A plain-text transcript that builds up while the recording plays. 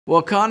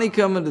Well, Connie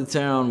coming to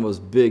town was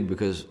big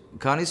because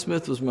Connie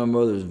Smith was my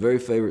mother's very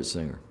favorite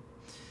singer.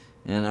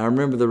 And I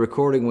remember the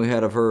recording we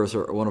had of her as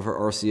one of her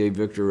RCA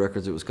Victor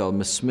records. It was called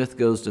Miss Smith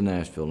Goes to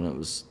Nashville, and it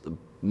was the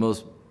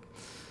most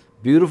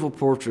beautiful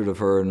portrait of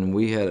her. And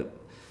we had it,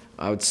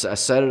 I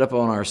set it up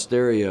on our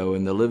stereo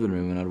in the living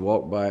room, and I'd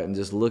walk by it and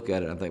just look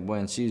at it. And I think,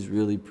 man, she's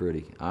really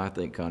pretty. I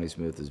think Connie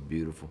Smith is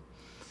beautiful.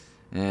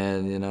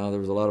 And, you know, there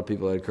was a lot of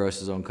people that had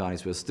crushes on Connie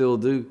Smith, still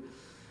do.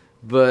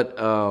 But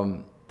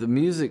the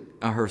music,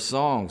 her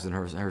songs and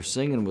her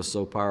singing was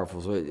so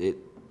powerful. So it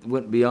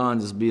went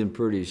beyond just being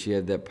pretty. She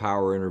had that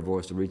power in her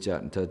voice to reach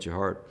out and touch your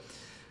heart.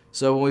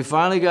 So when we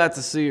finally got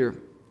to see her,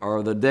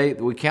 or the day,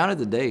 we counted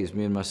the days,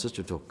 me and my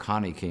sister, till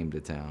Connie came to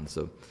town.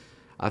 So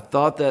I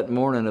thought that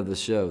morning of the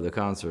show, the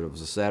concert, it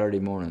was a Saturday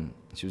morning,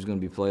 she was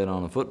going to be playing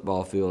on a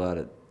football field out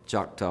at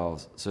Choctaw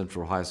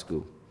Central High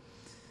School.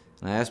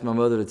 And I asked my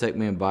mother to take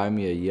me and buy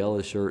me a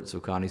yellow shirt so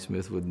Connie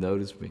Smith would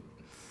notice me.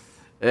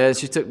 And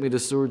she took me to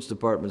Seward's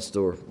department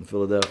store in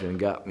Philadelphia and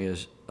got me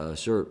a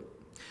shirt.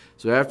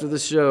 So after the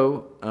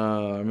show,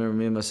 I remember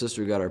me and my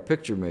sister got our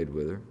picture made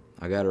with her.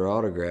 I got her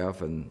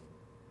autograph, and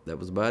that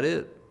was about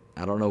it.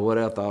 I don't know what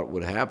I thought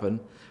would happen.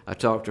 I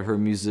talked to her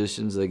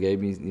musicians. They gave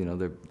me, you know,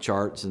 their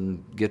charts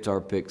and guitar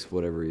picks,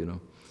 whatever, you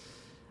know.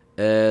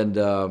 And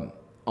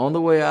on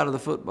the way out of the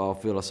football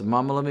field, I said,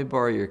 "Mama, let me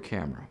borrow your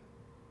camera."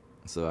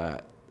 So I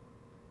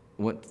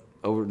went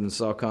over and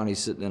saw Connie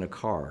sitting in a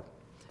car.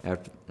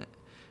 And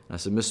I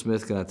said, "Miss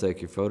Smith, can I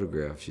take your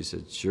photograph?" She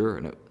said, "Sure."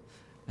 And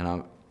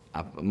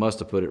I must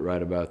have put it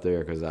right about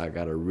there because I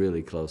got her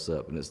really close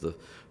up. And it's the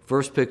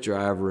first picture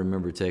I ever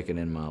remember taking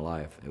in my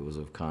life. It was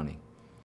of Connie.